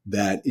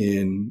 that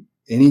in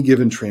any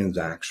given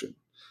transaction,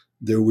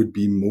 there would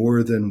be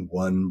more than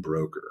one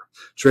broker.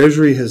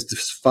 Treasury has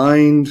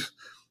defined,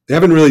 they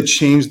haven't really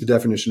changed the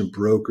definition of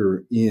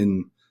broker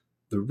in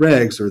the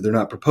regs, or they're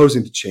not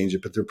proposing to change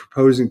it, but they're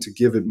proposing to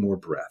give it more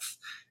breadth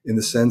in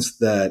the sense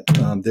that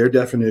their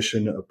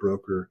definition of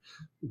broker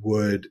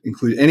would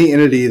include any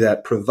entity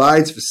that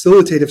provides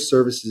facilitative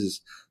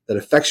services that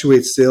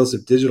effectuates sales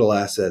of digital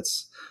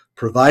assets,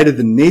 provided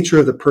the nature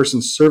of the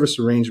person's service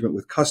arrangement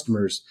with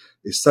customers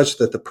is such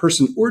that the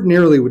person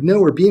ordinarily would know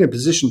or be in a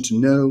position to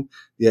know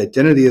the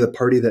identity of the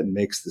party that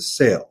makes the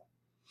sale.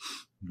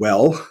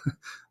 Well,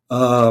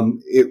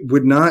 it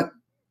would not,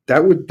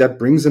 that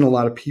brings in a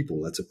lot of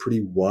people. That's a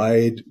pretty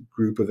wide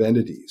group of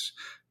entities.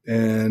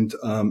 And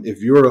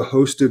if you're a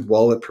hosted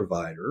wallet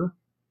provider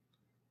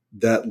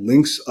that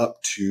links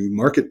up to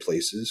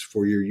marketplaces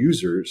for your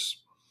users,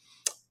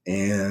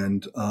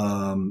 and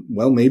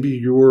well, maybe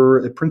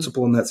you're a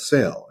principal in that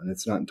sale and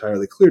it's not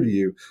entirely clear to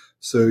you,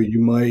 so you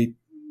might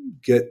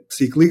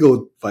seek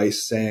legal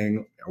advice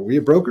saying, are we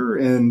a broker?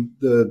 And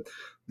the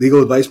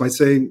legal advice might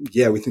say,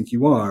 yeah, we think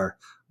you are.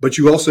 But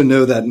you also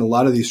know that in a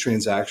lot of these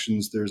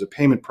transactions, there's a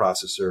payment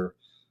processor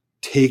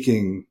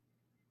taking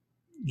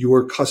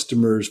your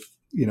customers'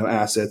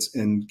 assets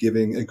and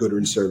giving a good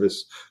or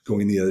service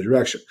going the other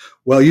direction.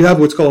 Well, you have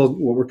what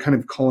we're kind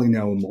of calling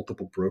now a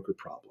multiple broker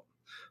problem.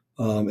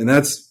 And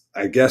that's,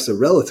 I guess, a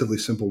relatively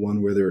simple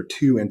one where there are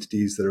two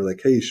entities that are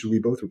like, hey, should we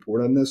both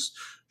report on this?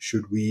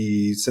 Should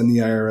we send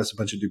the IRS a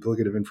bunch of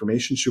duplicative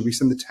information? Should we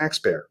send the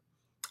taxpayer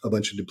a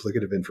bunch of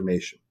duplicative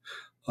information?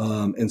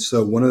 And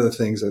so one of the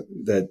things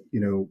that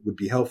would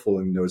be helpful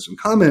in notice and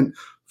comment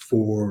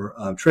for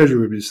Treasury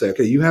would be to say,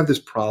 okay, you have this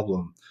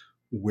problem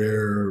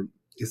where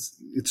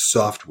it's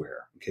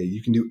software. Okay,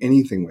 you can do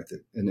anything with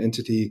it. An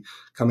entity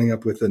coming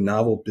up with a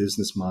novel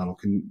business model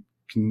can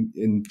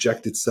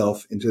inject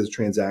itself into the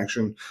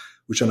transaction,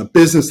 which on a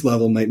business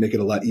level might make it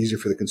a lot easier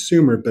for the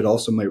consumer, but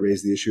also might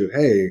raise the issue of,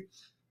 hey,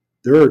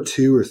 there are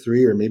 2 or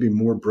 3 or maybe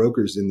more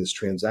brokers in this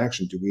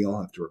transaction. Do we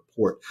all have to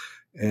report?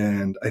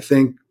 And I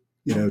think,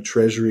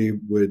 Treasury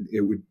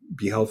it would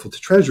be helpful to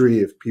Treasury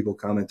if people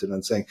commented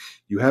on saying,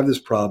 you have this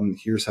problem,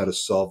 here's how to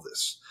solve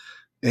this.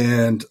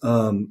 And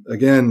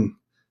again,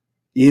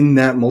 in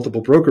that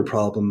multiple broker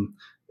problem,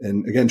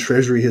 and again,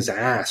 Treasury has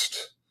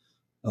asked,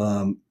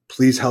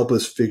 please help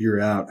us figure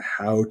out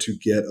how to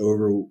get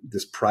over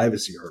this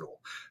privacy hurdle.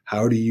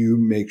 How do you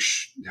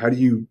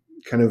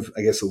kind of,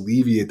 I guess,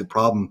 alleviate the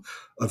problem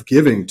of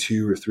giving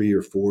 2 or 3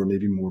 or 4,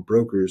 maybe more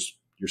brokers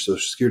your social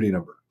security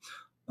number?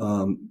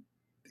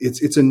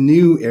 It's a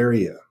new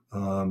area.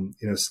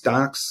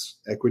 Stocks,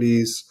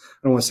 equities, I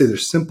don't want to say they're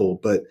simple,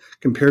 but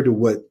compared to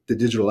what the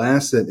digital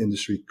asset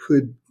industry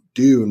could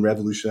do in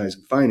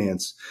revolutionizing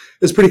finance,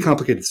 it's pretty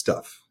complicated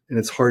stuff. And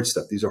it's hard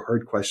stuff. These are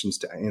hard questions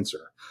to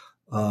answer.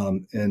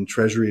 And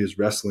Treasury is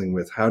wrestling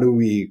with, how do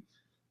we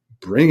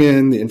bring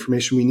in the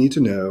information we need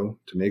to know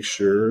to make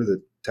sure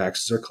that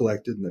taxes are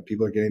collected and that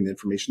people are getting the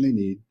information they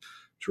need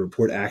to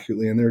report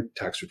accurately on their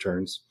tax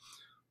returns,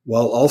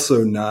 while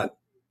also not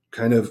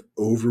kind of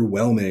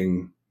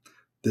overwhelming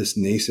this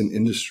nascent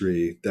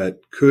industry that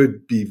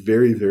could be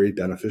very, very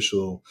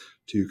beneficial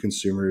to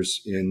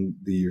consumers in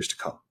the years to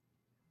come.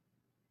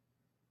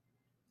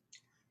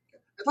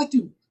 I'd like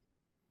to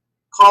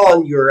call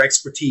on your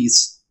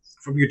expertise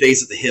from your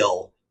days at the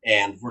Hill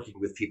and working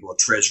with people at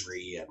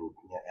Treasury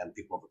and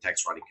people on the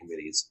tax writing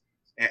committees,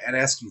 and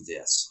ask you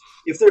this.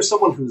 If there's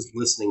someone who's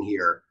listening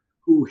here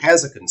who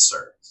has a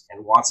concern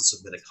and wants to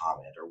submit a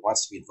comment or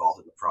wants to be involved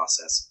in the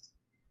process,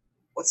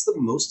 what's the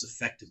most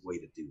effective way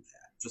to do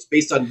that? Just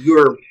based on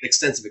your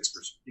extensive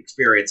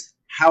experience,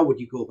 how would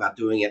you go about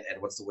doing it,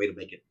 and what's the way to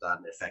make it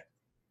done effective?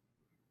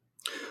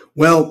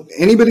 Well,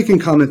 anybody can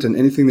comment on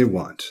anything they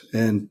want.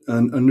 And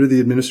under the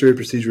Administrative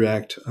Procedure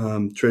Act,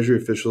 Treasury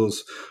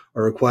officials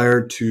are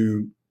required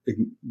to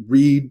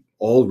read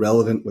all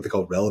what they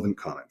call relevant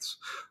comments.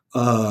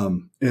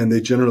 And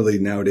they generally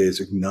nowadays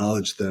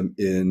acknowledge them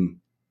in,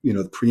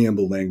 the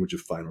preamble language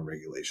of final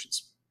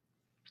regulations.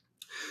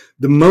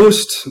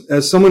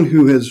 As someone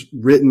who has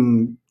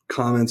written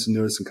comments and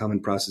notice and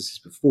comment processes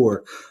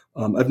before,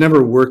 I've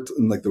never worked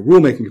in like the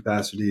rulemaking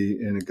capacity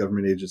in a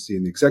government agency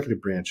in the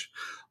executive branch.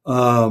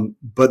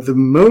 But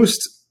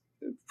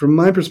from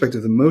my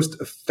perspective, the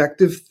most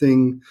effective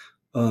thing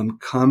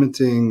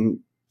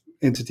commenting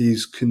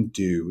entities can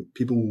do,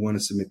 people who want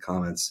to submit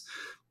comments,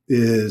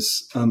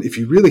 is if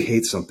you really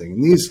hate something,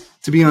 and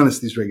to be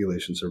honest, these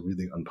regulations are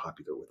really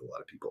unpopular with a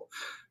lot of people,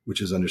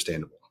 which is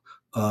understandable.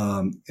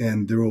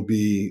 And there will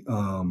be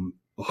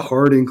a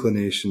hard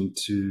inclination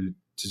to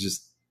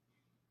just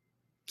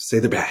say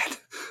they're bad,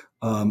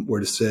 or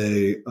to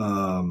say,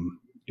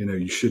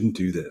 you shouldn't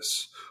do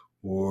this,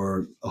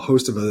 or a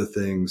host of other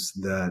things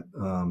that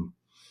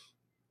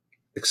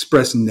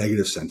express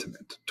negative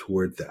sentiment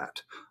toward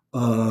that.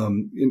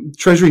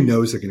 Treasury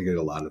knows they're going to get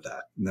a lot of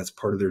that, and that's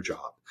part of their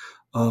job.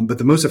 But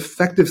the most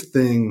effective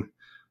thing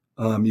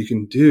you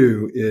can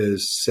do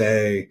is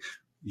say,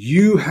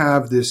 you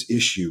have this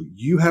issue.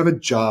 You have a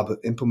job of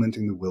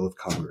implementing the will of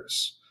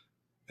Congress.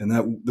 And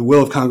that the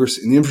will of Congress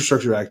in the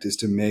Infrastructure Act is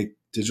to make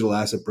digital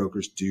asset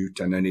brokers do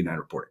 1099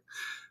 reporting.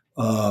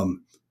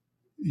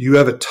 You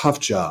have a tough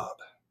job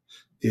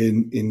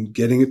in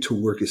getting it to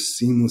work as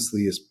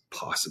seamlessly as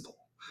possible.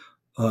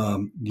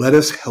 Let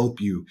us help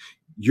you.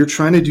 You're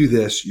trying to do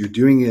this. You're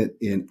doing it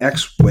in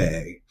X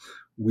way.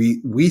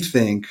 We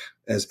think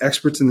as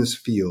experts in this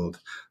field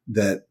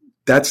that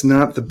that's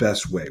not the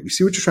best way. We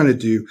see what you're trying to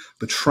do,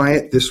 but try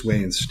it this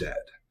way instead.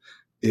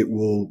 It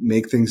will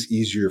make things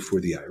easier for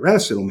the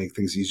IRS. It'll make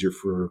things easier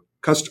for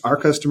our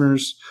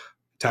customers,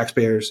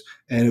 taxpayers,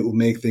 and it will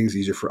make things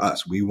easier for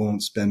us. We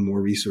won't spend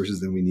more resources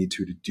than we need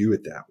to do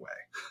it that way.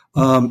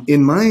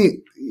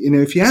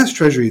 If you ask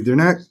Treasury, they're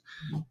not.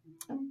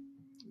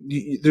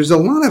 There's a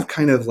lot of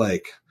kind of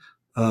like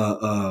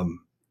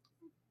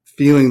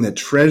feeling that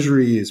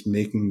Treasury is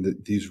making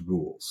these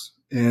rules,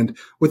 and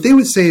what they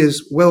would say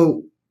is,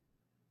 well,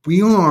 we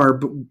are,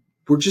 but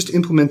we're just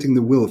implementing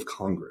the will of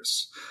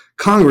Congress.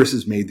 Congress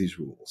has made these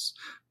rules,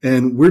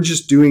 and we're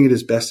just doing it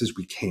as best as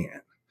we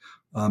can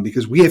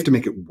because we have to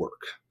make it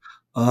work.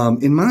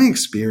 In my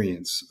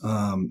experience,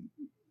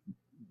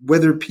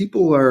 whether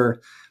people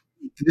are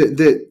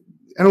that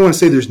I don't want to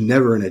say there's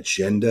never an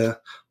agenda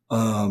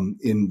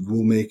in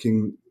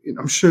rulemaking.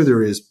 I'm sure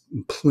there is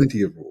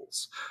plenty of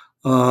rules,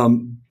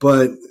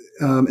 but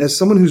as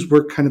someone who's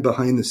worked kind of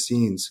behind the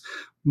scenes,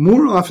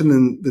 more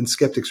often than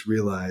skeptics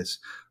realize,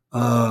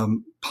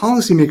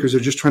 policymakers are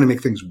just trying to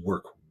make things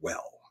work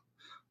well.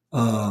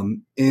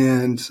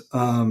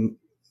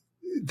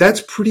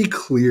 That's pretty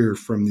clear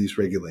from these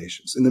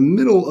regulations. In the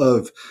middle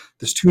of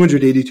this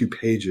 282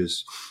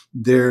 pages,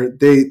 they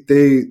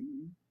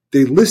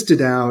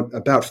listed out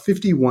about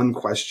 51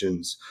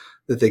 questions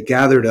that they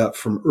gathered up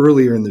from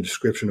earlier in the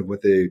description of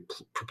what they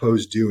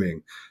proposed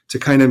doing to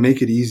kind of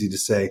make it easy to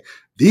say,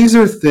 these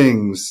are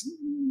things,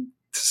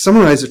 to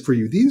summarize it for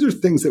you, these are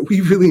things that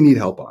we really need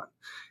help on.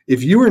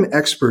 If you are an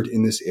expert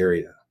in this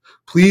area,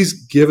 please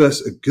give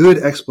us a good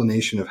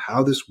explanation of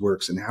how this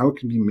works and how it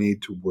can be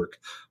made to work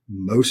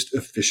most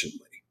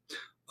efficiently.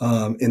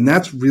 And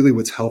that's really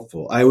what's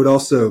helpful. I would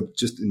also,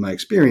 just in my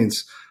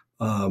experience,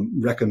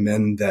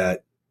 recommend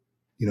that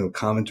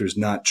commenters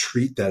not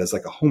treat that as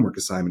like a homework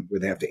assignment where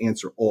they have to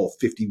answer all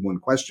 51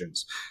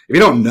 questions. If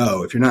you don't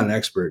know, if you're not an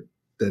expert,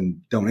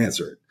 then don't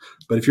answer it.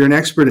 But if you're an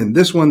expert in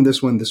this one,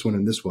 this one, this one,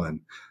 and this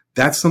one,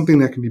 that's something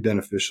that can be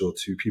beneficial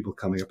to people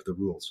coming up with the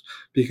rules.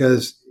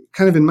 Because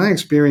kind of in my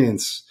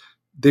experience,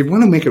 they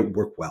want to make it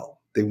work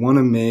well. They want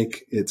to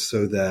make it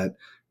so that,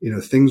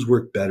 things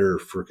work better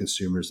for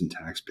consumers and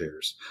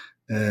taxpayers.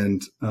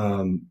 And,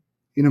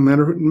 no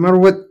matter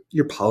what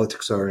your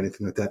politics are or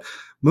anything like that,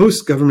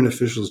 most government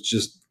officials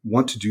just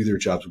want to do their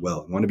jobs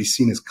well and want to be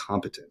seen as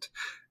competent.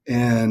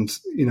 And,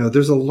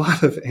 there's a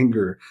lot of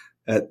anger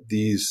at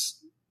these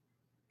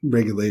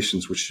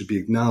regulations, which should be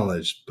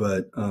acknowledged.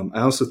 But I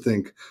also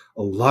think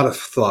a lot of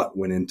thought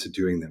went into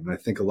doing them. And I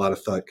think a lot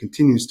of thought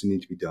continues to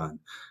need to be done.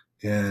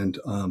 And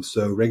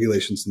so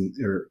regulations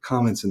or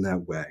comments in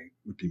that way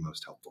would be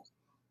most helpful.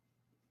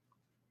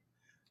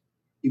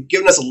 You've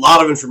given us a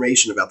lot of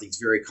information about these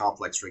very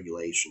complex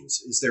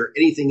regulations. Is there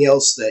anything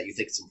else that you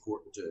think is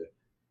important to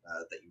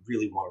that you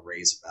really want to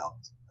raise about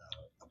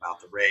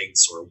the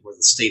regs or where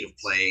the state of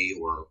play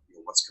or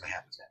what's going to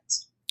happen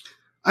next?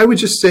 I would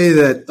just say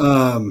that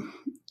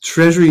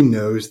Treasury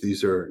knows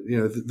these are,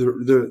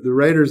 the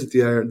writers at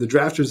the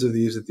drafters of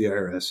these at the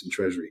IRS and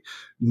Treasury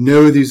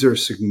know these are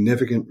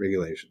significant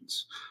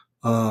regulations.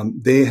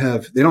 They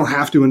don't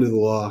have to under the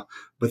law,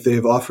 but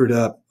they've offered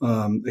up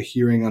a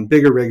hearing on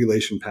bigger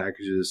regulation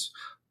packages.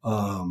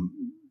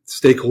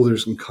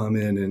 Stakeholders can come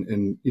in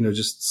and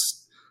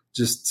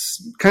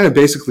just kind of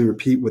basically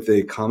repeat what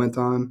they comment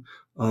on.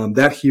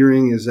 That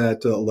hearing is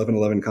at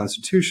 1111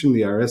 Constitution,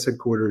 the IRS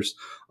headquarters,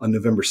 on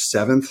November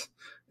 7th.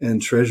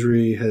 And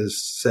Treasury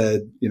has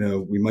said,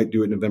 we might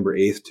do it November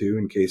 8th too,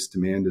 in case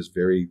demand is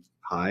very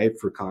high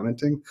for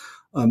commenting.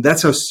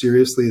 That's how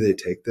seriously they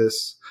take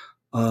this.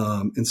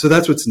 And so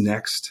that's what's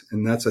next.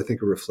 And that's, I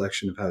think, a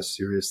reflection of how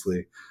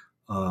seriously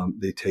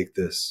they take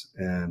this,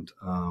 and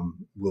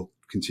we'll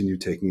continue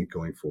taking it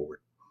going forward.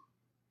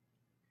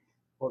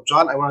 Well,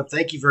 John, I want to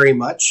thank you very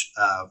much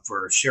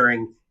for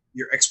sharing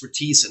your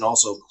expertise and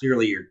also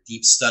clearly your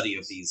deep study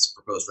of these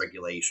proposed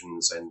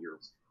regulations and your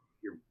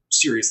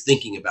serious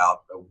thinking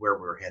about where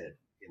we're headed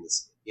in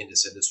this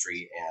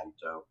industry and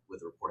with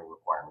the reporting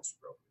requirements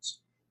for brokers.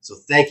 So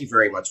thank you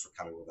very much for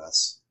coming with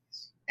us.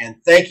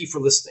 And thank you for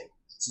listening.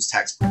 This is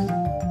Tax Brief.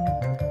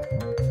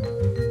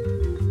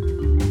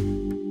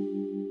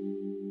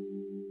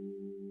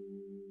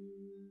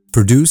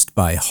 Produced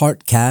by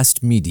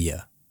Heartcast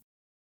Media.